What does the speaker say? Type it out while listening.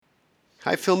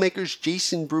Hi filmmakers,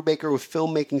 Jason Brubaker with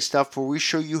Filmmaking Stuff, where we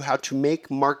show you how to make,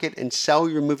 market, and sell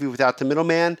your movie without the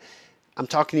middleman. I'm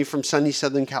talking to you from sunny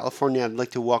Southern California. I'd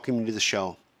like to welcome you to the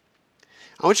show.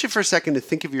 I want you for a second to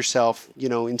think of yourself,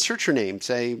 insert your name.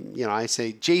 Say, I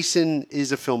say Jason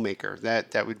is a filmmaker.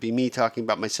 That would be me talking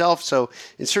about myself. So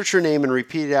insert your name and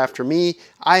repeat it after me.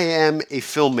 I am a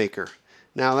filmmaker.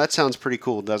 Now that sounds pretty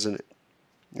cool, doesn't it?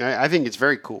 I think it's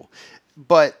very cool.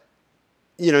 But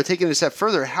taking it a step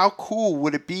further, how cool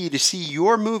would it be to see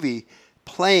your movie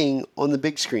playing on the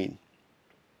big screen?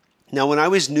 Now, when I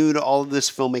was new to all of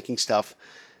this filmmaking stuff,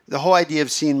 the whole idea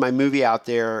of seeing my movie out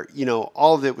there,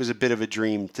 all of it was a bit of a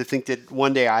dream, to think that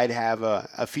one day I'd have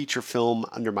a feature film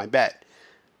under my belt.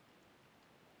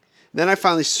 Then I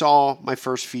finally saw my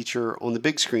first feature on the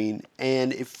big screen,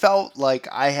 and it felt like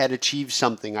I had achieved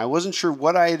something. I wasn't sure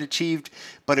what I had achieved,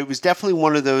 but it was definitely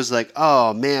one of those like,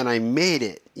 oh man, I made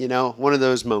it, one of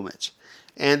those moments.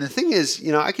 And the thing is,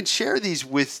 I could share these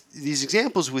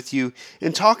examples with you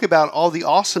and talk about all the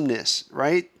awesomeness,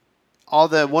 right? All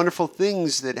the wonderful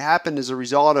things that happened as a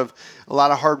result of a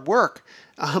lot of hard work.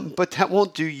 But that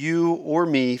won't do you or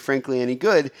me, frankly, any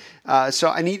good. So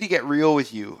I need to get real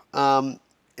with you.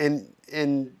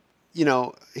 And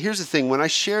here's the thing. When I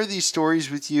share these stories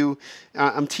with you,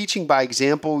 I'm teaching by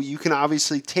example. You can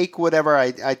obviously take whatever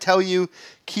I tell you,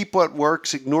 keep what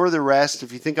works, ignore the rest.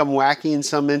 If you think I'm wacky in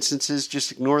some instances,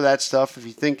 just ignore that stuff. If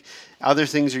you think other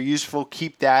things are useful,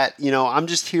 keep that. I'm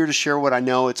just here to share what I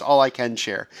know. It's all I can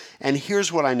share. And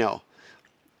here's what I know.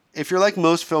 If you're like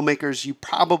most filmmakers, you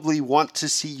probably want to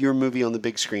see your movie on the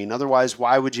big screen. Otherwise,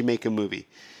 why would you make a movie?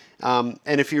 And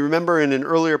if you remember in an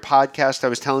earlier podcast, I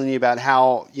was telling you about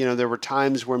how, there were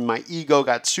times when my ego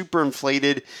got super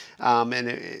inflated,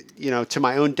 to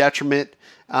my own detriment,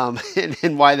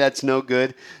 and why that's no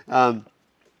good. And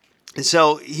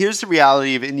so here's the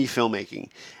reality of indie filmmaking.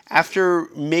 After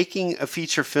making a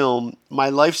feature film, my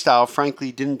lifestyle,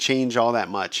 frankly, didn't change all that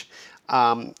much.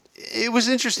 It was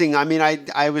interesting. I mean,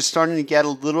 I was starting to get a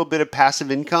little bit of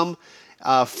passive income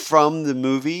from the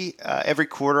movie. Every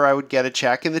quarter I would get a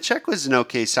check, and the check was an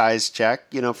okay sized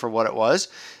check, for what it was.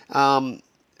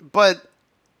 But,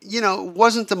 it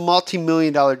wasn't the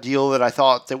multi-million-dollar deal that I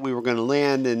thought that we were going to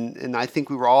land, and I think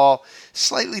we were all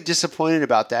slightly disappointed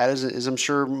about that, as I'm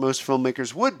sure most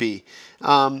filmmakers would be.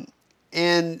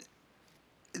 And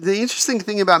the interesting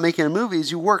thing about making a movie is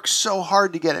you work so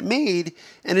hard to get it made,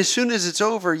 and as soon as it's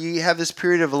over, you have this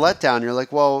period of a letdown. You're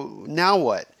like, well, now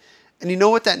what? And you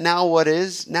know what that now what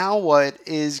is? Now what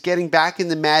is getting back in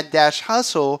the mad dash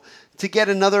hustle to get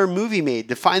another movie made,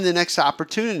 to find the next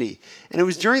opportunity. And it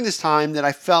was during this time that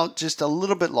I felt just a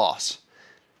little bit lost.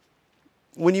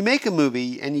 When you make a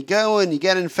movie and you go and you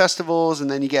get in festivals and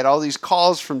then you get all these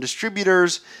calls from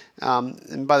distributors,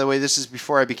 and by the way, this is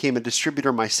before I became a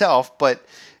distributor myself, but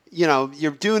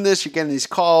you're doing this, you're getting these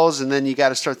calls, and then you got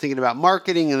to start thinking about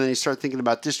marketing, and then you start thinking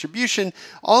about distribution.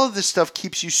 All of this stuff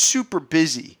keeps you super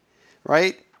busy.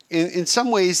 Right? In some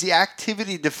ways, the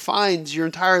activity defines your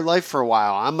entire life for a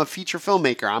while. I'm a feature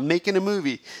filmmaker. I'm making a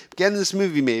movie, getting this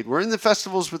movie made. We're in the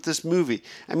festivals with this movie.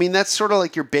 I mean, that's sort of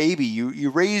like your baby. You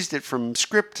raised it from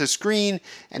script to screen,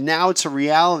 and now it's a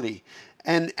reality.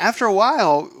 And after a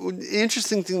while, the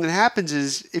interesting thing that happens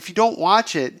is if you don't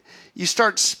watch it, you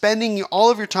start spending all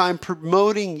of your time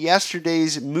promoting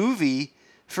yesterday's movie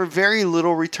for very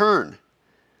little return.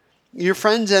 Your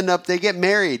friends they get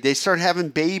married, they start having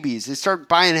babies, they start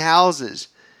buying houses.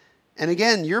 And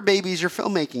again, your babies are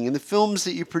filmmaking and the films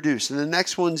that you produce and the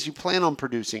next ones you plan on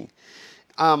producing.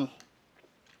 Kind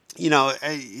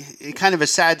of a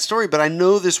sad story, but I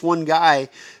know this one guy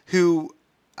who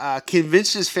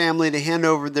convinced his family to hand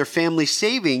over their family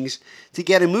savings to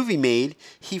get a movie made.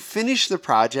 He finished the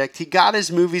project, he got his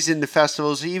movies into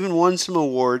festivals, he even won some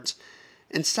awards,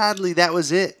 and sadly that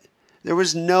was it. There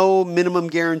was no minimum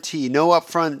guarantee, no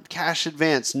upfront cash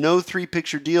advance, no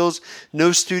 3-picture deals,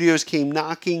 no studios came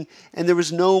knocking, and there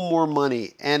was no more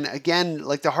money. And again,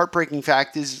 like the heartbreaking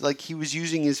fact is like he was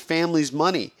using his family's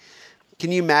money.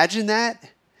 Can you imagine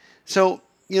that? So,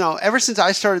 ever since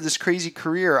I started this crazy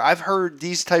career, I've heard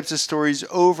these types of stories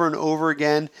over and over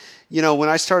again. When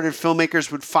I started,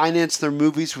 filmmakers would finance their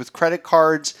movies with credit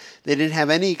cards. They didn't have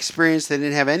any experience. They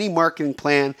didn't have any marketing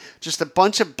plan, just a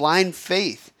bunch of blind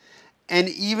faith. And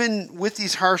even with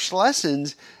these harsh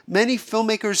lessons, many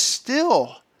filmmakers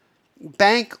still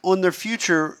bank on their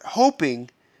future hoping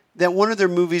that one of their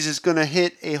movies is going to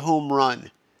hit a home run.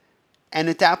 And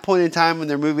at that point in time, when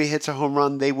their movie hits a home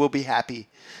run, they will be happy.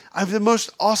 I have the most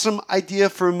awesome idea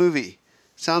for a movie.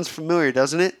 Sounds familiar,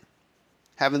 doesn't it?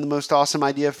 Having the most awesome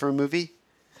idea for a movie?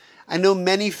 I know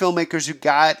many filmmakers who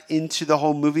got into the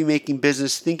whole movie making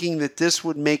business thinking that this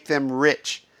would make them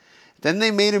rich. Then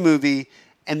they made a movie,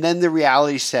 and then the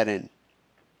reality set in.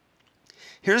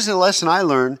 Here's a lesson I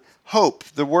learned. Hope.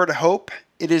 The word hope,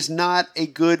 it is not a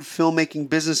good filmmaking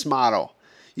business model.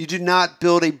 You do not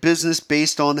build a business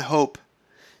based on hope.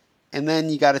 And then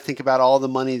you got to think about all the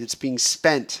money that's being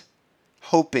spent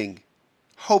hoping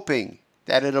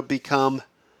that it'll become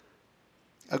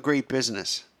a great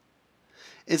business.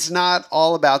 It's not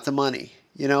all about the money,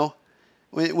 you know.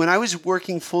 When I was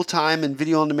working full-time in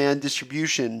video on demand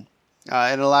distribution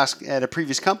at a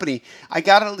previous company, I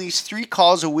got at least 3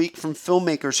 calls a week from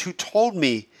filmmakers who told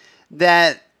me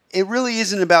that it really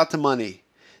isn't about the money.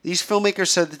 These filmmakers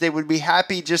said that they would be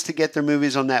happy just to get their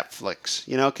movies on Netflix.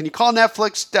 You know, can you call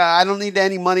Netflix? I don't need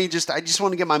any money. I just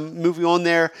want to get my movie on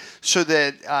there so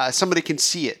that somebody can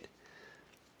see it.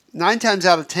 9 times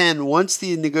out of 10, once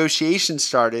the negotiation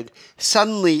started,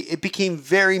 suddenly it became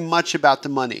very much about the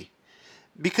money.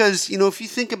 Because, you know, if you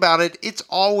think about it, it's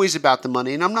always about the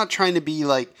money. And I'm not trying to be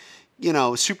like, you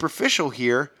know, superficial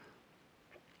here.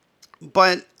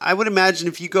 But I would imagine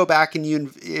if you go back and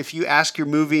if you ask your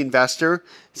movie investor,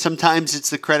 sometimes it's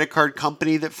the credit card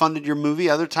company that funded your movie.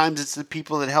 Other times it's the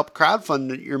people that helped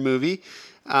crowdfund your movie,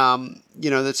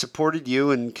 that supported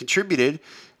you and contributed.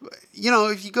 You know,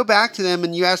 if you go back to them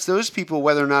and you ask those people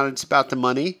whether or not it's about the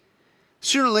money,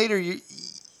 sooner or later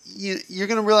you're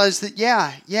going to realize that,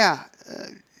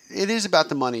 it is about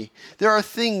the money. There are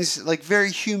things, like very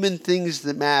human things,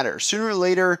 that matter. Sooner or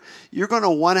later, you're going to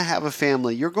want to have a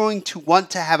family. You're going to want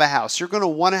to have a house. You're going to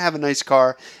want to have a nice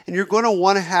car. And you're going to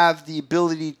want to have the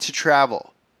ability to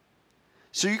travel.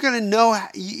 So you're going to know,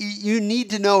 you need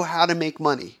to know how to make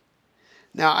money.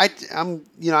 Now, I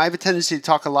have a tendency to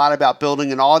talk a lot about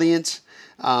building an audience.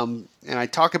 And I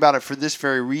talk about it for this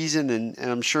very reason. And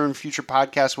I'm sure in future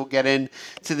podcasts we'll get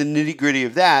into the nitty-gritty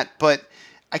of that. But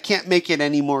I can't make it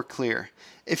any more clear.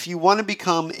 If you want to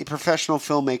become a professional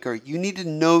filmmaker, you need to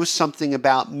know something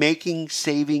about making,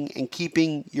 saving, and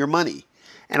keeping your money.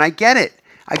 And I get it.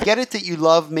 I get it that you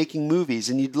love making movies,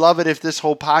 and you'd love it if this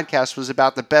whole podcast was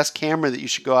about the best camera that you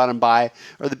should go out and buy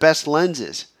or the best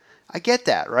lenses. I get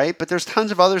that, right? But there's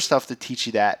tons of other stuff that teach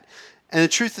you that. And the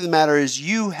truth of the matter is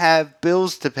you have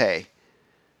bills to pay.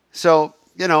 So,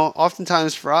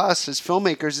 oftentimes for us as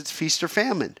filmmakers, it's feast or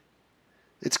famine.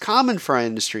 It's common for our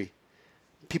industry.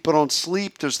 People don't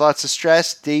sleep. There's lots of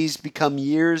stress. Days become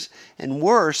years. And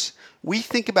worse, we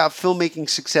think about filmmaking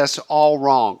success all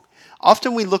wrong.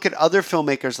 Often we look at other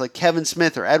filmmakers like Kevin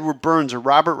Smith or Edward Burns or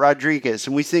Robert Rodriguez,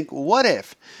 and we think, what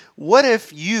if? What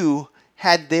if you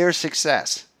had their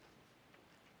success?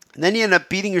 And then you end up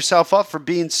beating yourself up for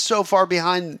being so far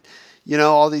behind,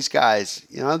 all these guys.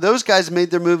 Those guys made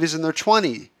their movies in their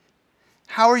 20s.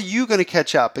 How are you going to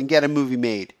catch up and get a movie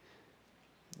made?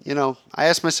 I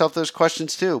ask myself those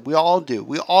questions too. We all do.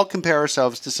 We all compare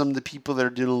ourselves to some of the people that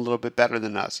are doing a little bit better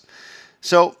than us.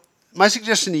 So my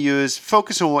suggestion to you is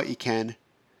focus on what you can.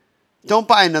 Don't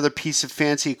buy another piece of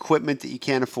fancy equipment that you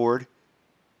can't afford.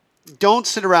 Don't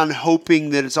sit around hoping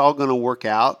that it's all going to work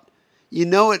out. You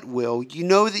know it will. You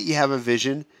know that you have a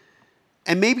vision.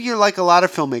 And maybe you're like a lot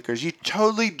of filmmakers. You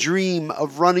totally dream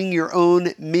of running your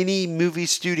own mini movie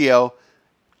studio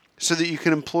so that you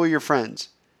can employ your friends.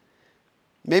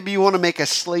 Maybe you want to make a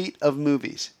slate of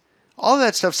movies. All of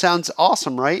that stuff sounds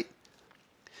awesome, right?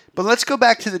 But let's go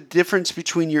back to the difference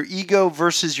between your ego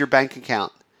versus your bank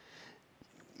account.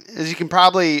 As you can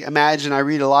probably imagine, I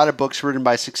read a lot of books written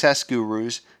by success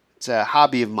gurus. It's a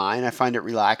hobby of mine. I find it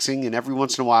relaxing, and every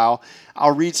once in a while,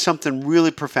 I'll read something really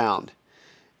profound.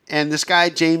 And this guy,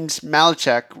 James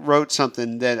Malinchak, wrote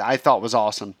something that I thought was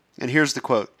awesome. And here's the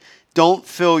quote. Don't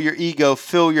fill your ego,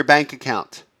 fill your bank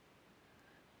account.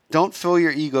 Don't fill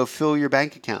your ego, fill your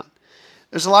bank account.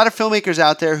 There's a lot of filmmakers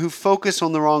out there who focus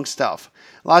on the wrong stuff.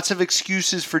 Lots of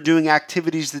excuses for doing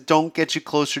activities that don't get you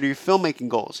closer to your filmmaking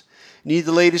goals. Need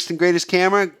the latest and greatest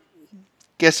camera?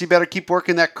 Guess you better keep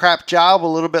working that crap job a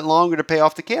little bit longer to pay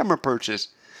off the camera purchase.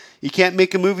 You can't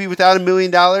make a movie without $1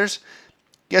 million?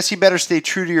 Guess you better stay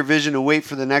true to your vision and wait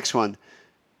for the next one.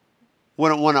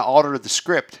 Wouldn't want to alter the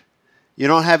script. You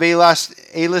don't have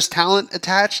A-list talent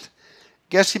attached?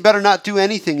 Guess you better not do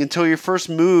anything until your first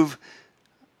move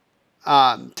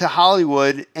to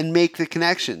Hollywood and make the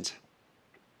connections.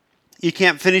 You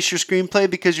can't finish your screenplay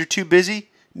because you're too busy?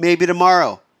 Maybe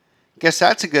tomorrow. Guess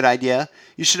that's a good idea.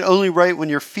 You should only write when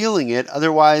you're feeling it.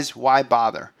 Otherwise, why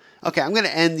bother? Okay, I'm going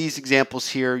to end these examples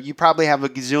here. You probably have a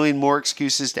gazillion more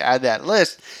excuses to add that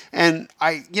list. And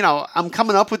I'm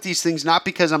coming up with these things not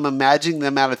because I'm imagining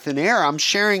them out of thin air. I'm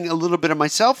sharing a little bit of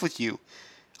myself with you.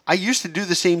 I used to do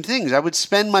the same things. I would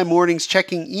spend my mornings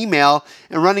checking email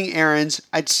and running errands.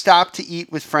 I'd stop to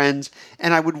eat with friends,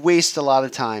 and I would waste a lot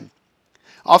of time.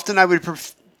 Often I would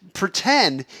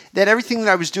pretend that everything that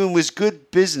I was doing was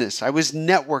good business. I was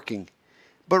networking.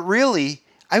 But really,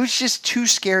 I was just too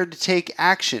scared to take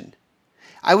action.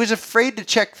 I was afraid to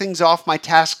check things off my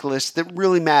task list that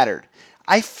really mattered.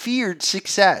 I feared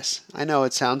success. I know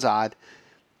it sounds odd.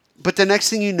 But the next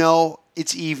thing you know,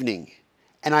 it's evening,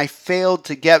 and I failed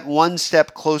to get one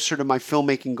step closer to my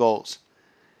filmmaking goals.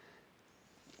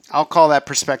 I'll call that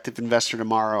prospective investor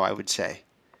tomorrow, I would say.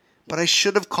 But I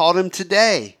should have called him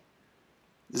today.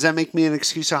 Does that make me an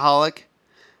excuseaholic?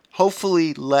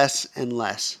 Hopefully less and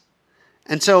less.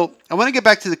 And so I want to get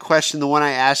back to the question, the one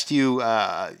I asked you,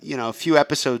 a few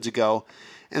episodes ago.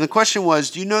 And the question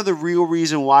was, do you know the real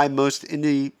reason why most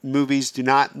indie movies do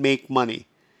not make money?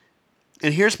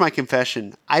 And here's my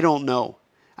confession. I don't know.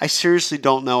 I seriously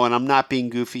don't know, and I'm not being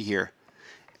goofy here.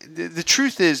 The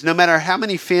truth is, no matter how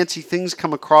many fancy things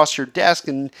come across your desk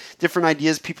and different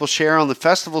ideas people share on the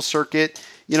festival circuit,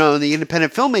 in the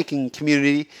independent filmmaking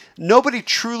community, nobody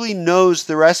truly knows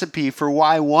the recipe for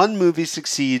why one movie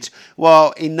succeeds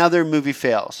while another movie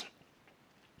fails.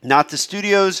 Not the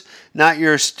studios, not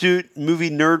your astute movie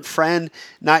nerd friend,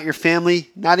 not your family,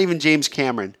 not even James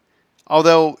Cameron.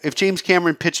 Although, if James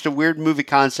Cameron pitched a weird movie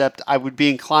concept, I would be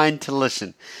inclined to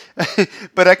listen.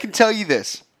 But I can tell you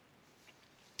this.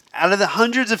 Out of the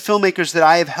hundreds of filmmakers that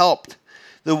I have helped,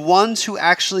 the ones who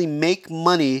actually make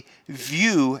money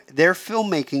view their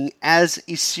filmmaking as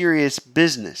a serious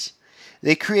business.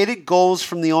 They created goals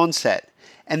from the onset,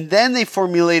 and then they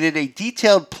formulated a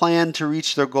detailed plan to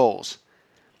reach their goals.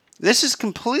 This is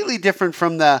completely different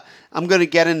from the I'm going to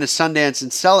get into Sundance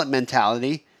and sell it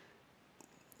mentality.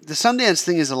 The Sundance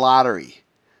thing is a lottery.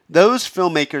 Those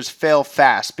filmmakers fail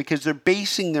fast because they're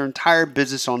basing their entire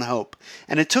business on hope.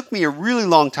 And it took me a really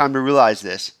long time to realize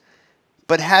this.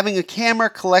 But having a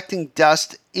camera collecting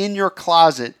dust in your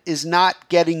closet is not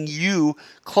getting you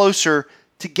closer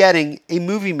to getting a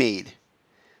movie made.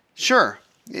 Sure,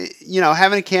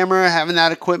 having a camera, having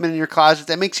that equipment in your closet,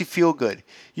 that makes you feel good.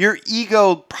 Your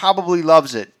ego probably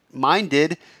loves it. Mine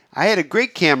did. I had a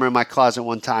great camera in my closet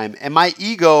one time, and my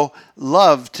ego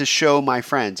loved to show my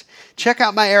friends. Check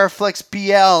out my Aeroflex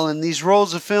BL and these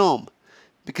rolls of film,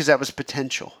 because that was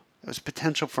potential. It was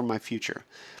potential for my future.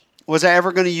 Was I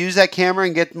ever going to use that camera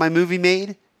and get my movie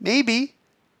made? Maybe.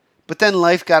 But then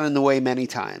life got in the way many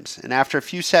times. And after a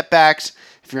few setbacks,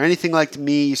 if you're anything like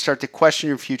me, you start to question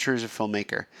your future as a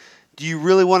filmmaker. Do you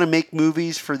really want to make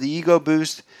movies for the ego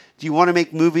boost? Do you want to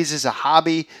make movies as a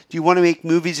hobby? Do you want to make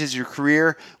movies as your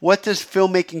career? What does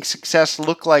filmmaking success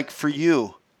look like for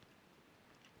you?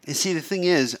 And see, the thing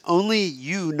is, only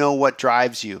you know what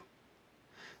drives you.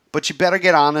 But you better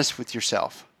get honest with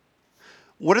yourself.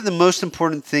 What are the most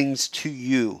important things to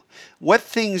you? What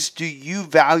things do you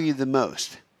value the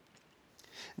most?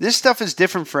 This stuff is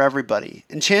different for everybody,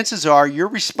 and chances are your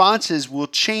responses will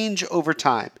change over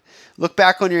time. Look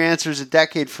back on your answers a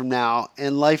decade from now,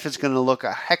 and life is going to look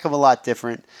a heck of a lot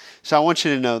different. So I want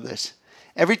you to know this.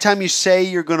 Every time you say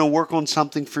you're going to work on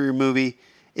something for your movie,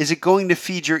 is it going to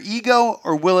feed your ego,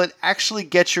 or will it actually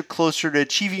get you closer to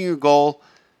achieving your goal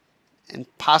and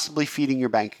possibly feeding your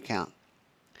bank account?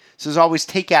 So as always,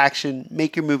 take action,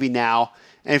 make your movie now.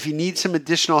 And if you need some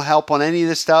additional help on any of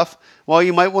this stuff, well,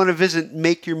 you might want to visit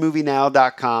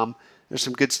makeyourmovienow.com. There's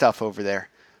some good stuff over there.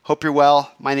 Hope you're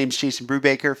well. My name's Jason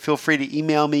Brubaker. Feel free to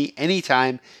email me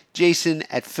anytime,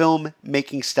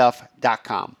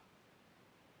 jason@filmmakingstuff.com.